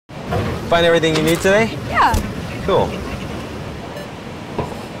Find everything you need today? Yeah. Cool.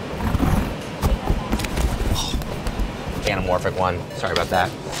 Anamorphic one. Sorry about that.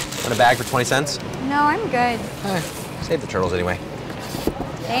 Want a bag for 20 cents? No, I'm good. Save the turtles anyway.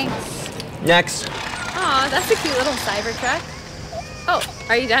 Thanks. Next. Aw, that's a cute little Cybertruck. Oh,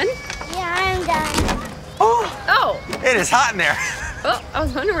 are you done? Yeah, I'm done. Oh! It is hot in there. Oh, I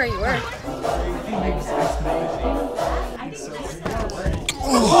was wondering where you were.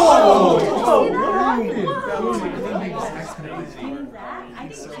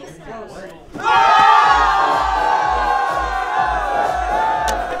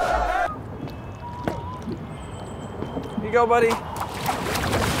 Here you go, buddy.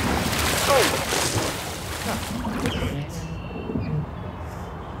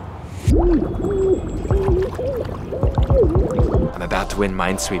 I'm about to win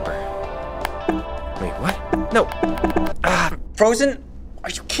Minesweeper. Wait, what? No. Frozen? Are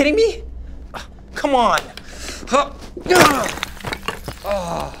you kidding me? Come on.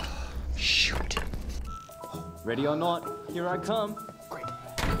 Oh, shoot. Ready or not, here I come. Great.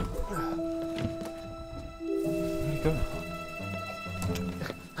 Where'd he go?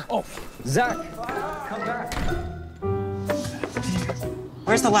 Oh, Zach, come back.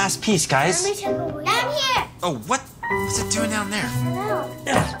 Where's the last piece, guys? Down here. Oh, what's it doing down there? Hello.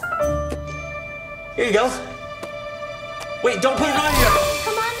 Here you go. Wait, don't put it on yet.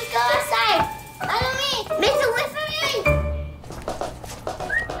 Come on, let's go outside. Follow me. Make a way for me.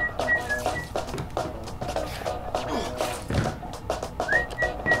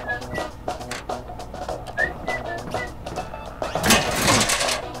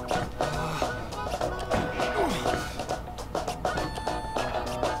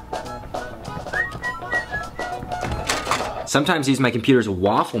 Sometimes I use my computer as a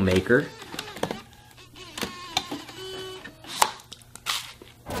waffle maker.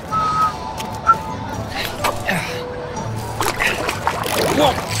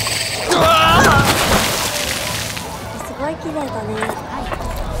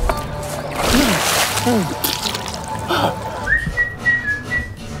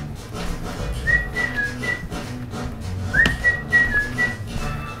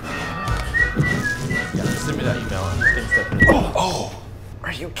 Send me that email. I'm just gonna step in. Oh,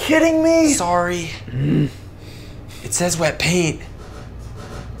 are you kidding me? Sorry. It says wet paint.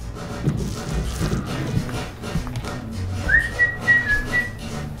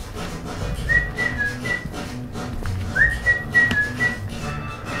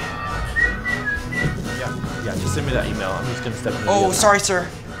 Yeah, just send me that email. I'm just gonna step in. Oh, sorry, sir.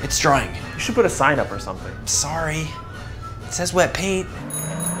 It's drying. You should put a sign up or something. Sorry. It says wet paint.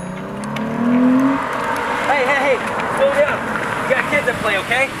 Hey, slow down. You got kids at play,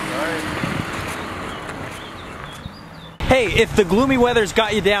 okay? Hey, if the gloomy weather's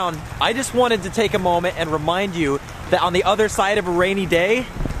got you down, I just wanted to take a moment and remind you that on the other side of a rainy day,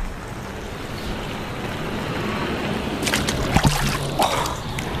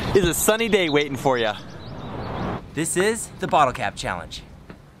 is a sunny day waiting for you. This is the Bottle Cap Challenge.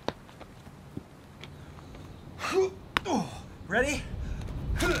 Ready?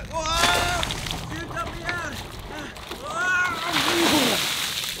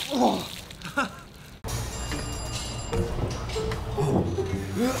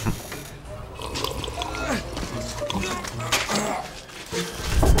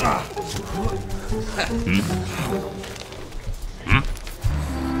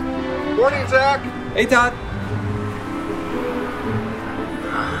 Morning, Zach. Hey, Todd.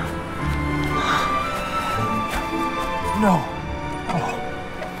 No.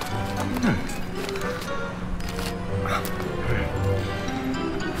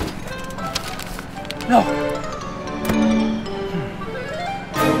 No.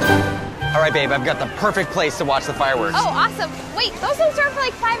 All right, babe, I've got the perfect place to watch the fireworks. Oh, awesome. Wait, those don't start for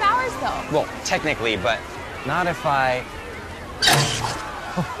like 5 hours though. Well, technically, but not if I...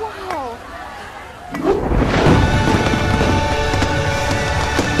 Wow.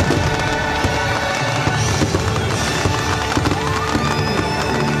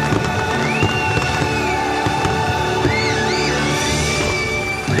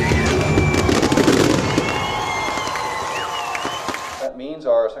 That means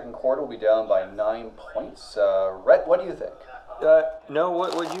our second quarter will be down by 9 points. Rhett, what do you think? No,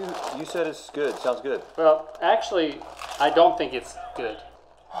 what you said is good. Sounds good. Well, actually, I don't think it's good.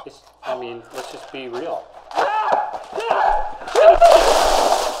 I mean, let's just be real.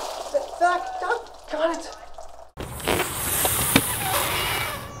 Zach, got it.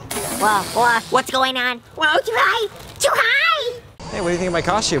 Whoa, what's going on? Whoa, too high! Too high! Hey, what do you think of my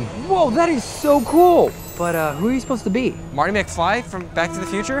costume? Whoa, that is so cool. But who are you supposed to be? Marty McFly from Back to the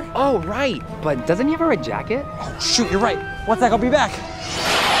Future? Oh, right. But doesn't he have a red jacket? Oh, shoot, you're right. One sec, I'll be back.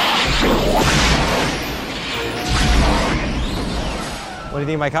 What do you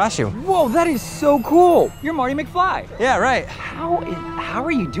think of my costume? Whoa, that is so cool. You're Marty McFly. Yeah, right. How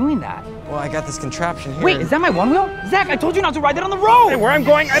are you doing that? Well, I got this contraption here. Wait, is that my one wheel? Zach, I told you not to ride that on the road. Hey, where I'm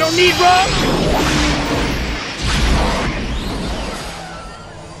going, I don't need road.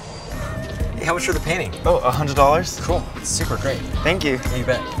 Hey, how much for the painting? Oh, $100? Cool, it's super great. Thank you. Yeah, you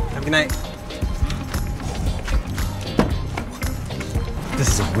bet. Have a good night. This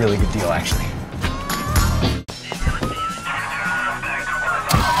is a really good deal, actually.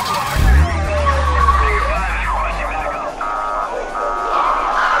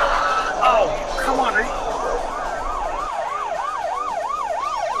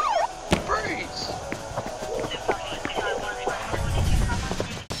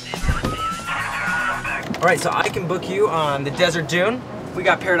 All right, so I can book you on the Desert Dune. We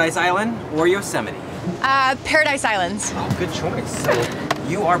got Paradise Island or Yosemite. Paradise Islands. Oh, good choice. So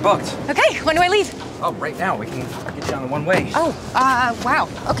you are booked. Okay, when do I leave? Oh, right now. We can get you on the one way. Oh, wow,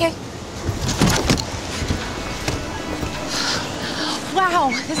 okay. Wow,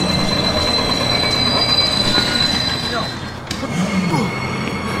 this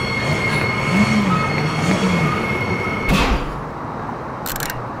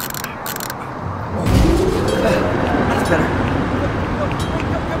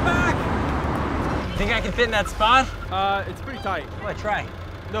Think I can fit in that spot? It's pretty tight. I'm gonna try.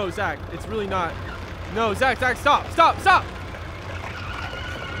 No, Zach, it's really not. No, Zach, stop, stop, stop!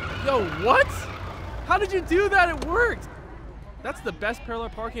 Yo, what? How did you do that? It worked! That's the best parallel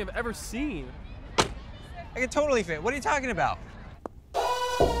parking I've ever seen. I can totally fit. What are you talking about?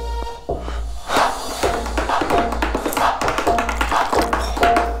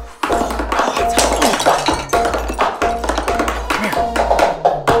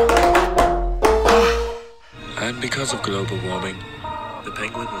 And because of global warming, the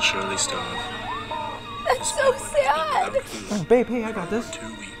penguin will surely starve. That's so sad. Oh, babe, hey, I got this. 2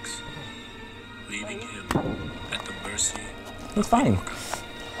 weeks, leaving him at the mercy. It's fine.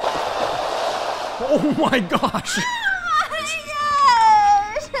 Oh my gosh.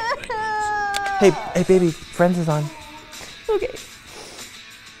 Hey, baby, Friends is on. Okay.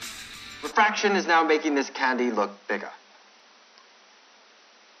 Refraction is now making this candy look bigger.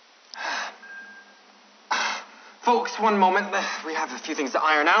 Folks, one moment. We have a few things to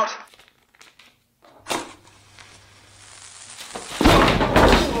iron out.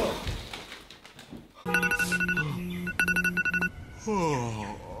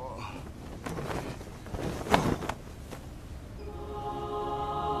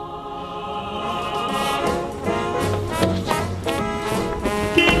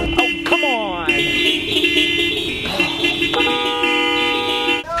 Come on.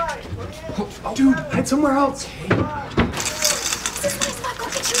 Dude, head somewhere else.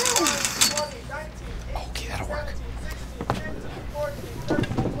 Okay, that'll work.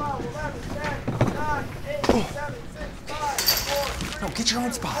 No, get your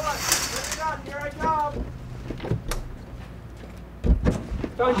own spot.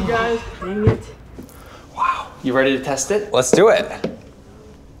 Found you guys. Dang it. Wow. You ready to test it? Let's do it.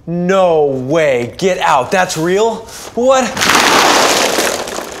 No way. Get out. That's real? What?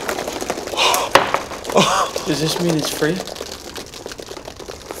 Does this mean it's free?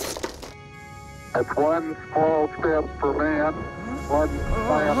 That's one small step for man, one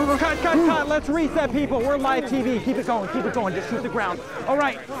giant. Cut. Let's reset, people. We're live TV. Keep it going. Just shoot the ground. All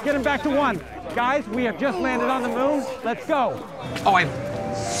right, get him back to one. Guys, we have just landed on the moon. Let's go. Oh, I'm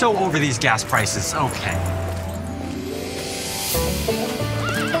so over these gas prices. Okay.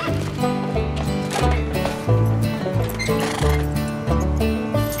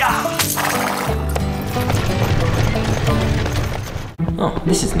 Oh,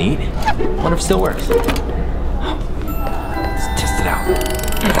 this is neat. Wonder if it still works. Let's test it out.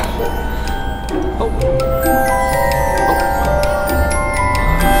 Oh,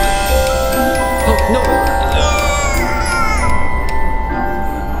 no.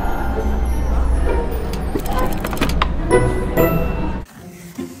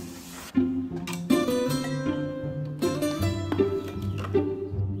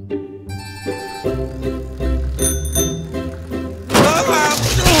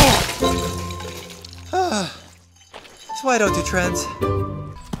 That's why I don't do trends.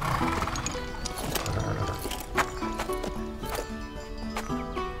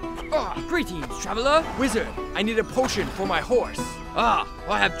 Greetings, traveler. Wizard, I need a potion for my horse. I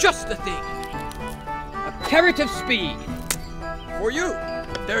have just the thing. A carrot of speed. For you.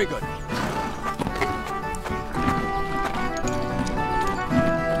 Very good.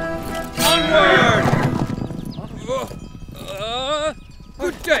 Onward!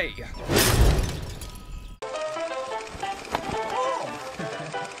 Good day.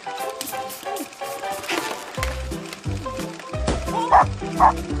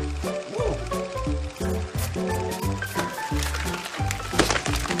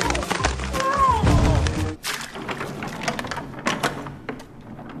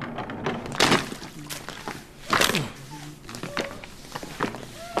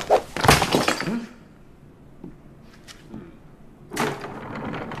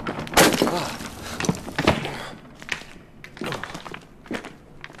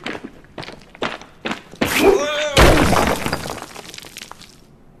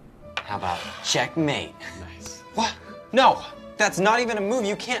 How about checkmate? Nice. What? No, that's not even a move.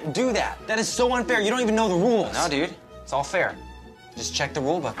 You can't do that. That is so unfair. You don't even know the rules. No, dude. It's all fair. Just check the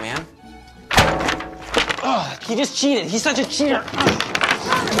rule book, man. Ugh, he just cheated. He's such a cheater.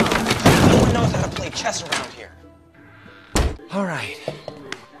 No one knows how to play chess around here. All right.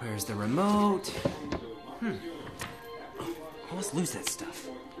 Where's the remote? I almost lose that stuff.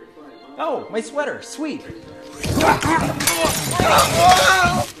 Oh, my sweater. Sweet.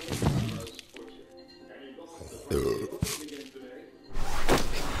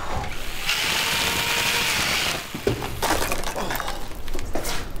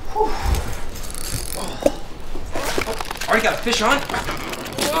 Already got a fish on?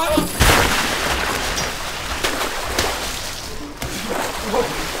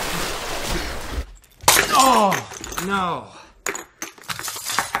 Oh, no.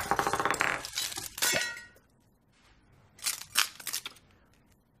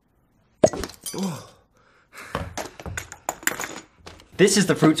 This is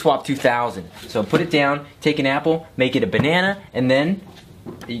the Fruit Swap 2000. So put it down, take an apple, make it a banana, and then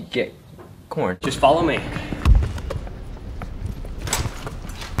you get corn. Just follow me.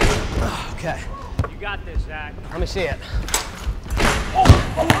 Okay. You got this, Zach. Let me see it.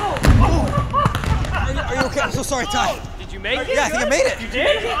 Are you okay? I'm so sorry, Ty. Did you make it? Yeah, I think I made it. You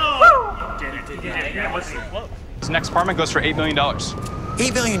did? Oh. You did it. Yeah, it wasn't even close. This next apartment goes for $8 million.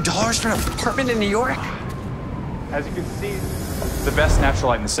 $8 million for an apartment in New York? As you can see, the best natural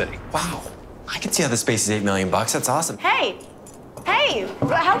light in the city. Wow. I can see how the space is $8 million. That's awesome. Hey! Hey!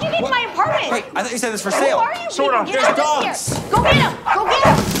 How'd you get in my apartment? Wait, I thought you said this for sale. Who are you Sort of. people? There's Get out of dogs. here! Go get him! Go get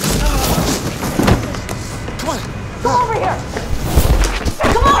him! Come on. Go over here!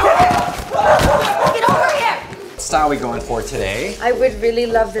 Come over here! Get over here! What style are we going for today? I would really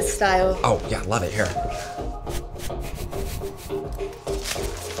love this style. Oh, yeah, love it. Here.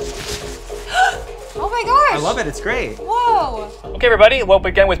 Oh my gosh! I love it. It's great. Whoa! Okay, everybody, we'll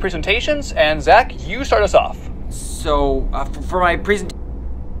begin with presentations, and Zach, you start us off. So, for my presentation,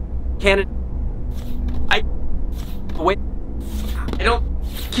 wait, I don't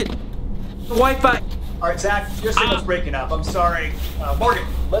get the Wi-Fi. All right, Zach, your signal's breaking up. I'm sorry. Morgan,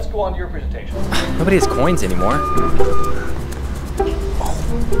 let's go on to your presentation. Nobody has coins anymore.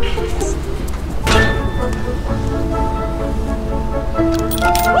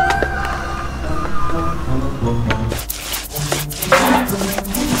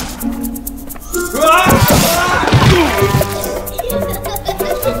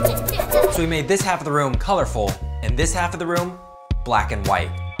 So we made this half of the room colorful, and this half of the room black and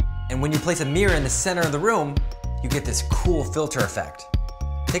white. And when you place a mirror in the center of the room, you get this cool filter effect.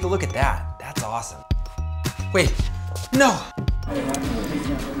 Take a look at that. That's awesome. Wait, no!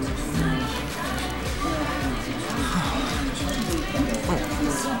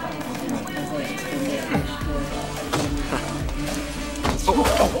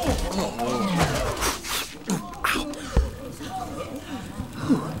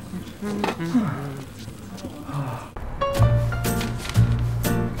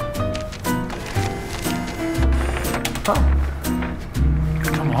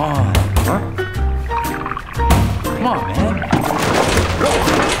 Come on. Huh? Come on, man.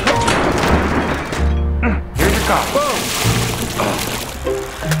 Here's your cop.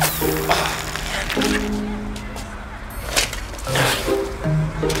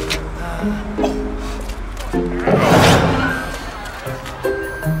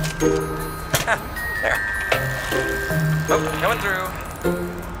 There. Oh, coming through.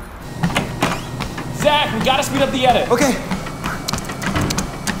 Zach, we gotta speed up the edit. Okay.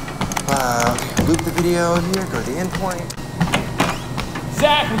 Loop the video here, go to the endpoint.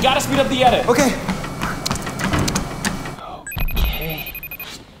 Zach, we gotta speed up the edit. Okay.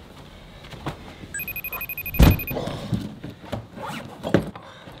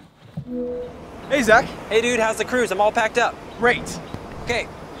 Hey, Zach. Hey, dude, how's the cruise? I'm all packed up. Great. Okay,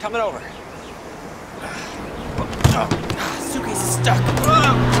 coming over. Suitcase is stuck.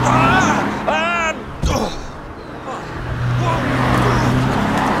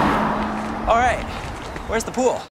 Where's the pool?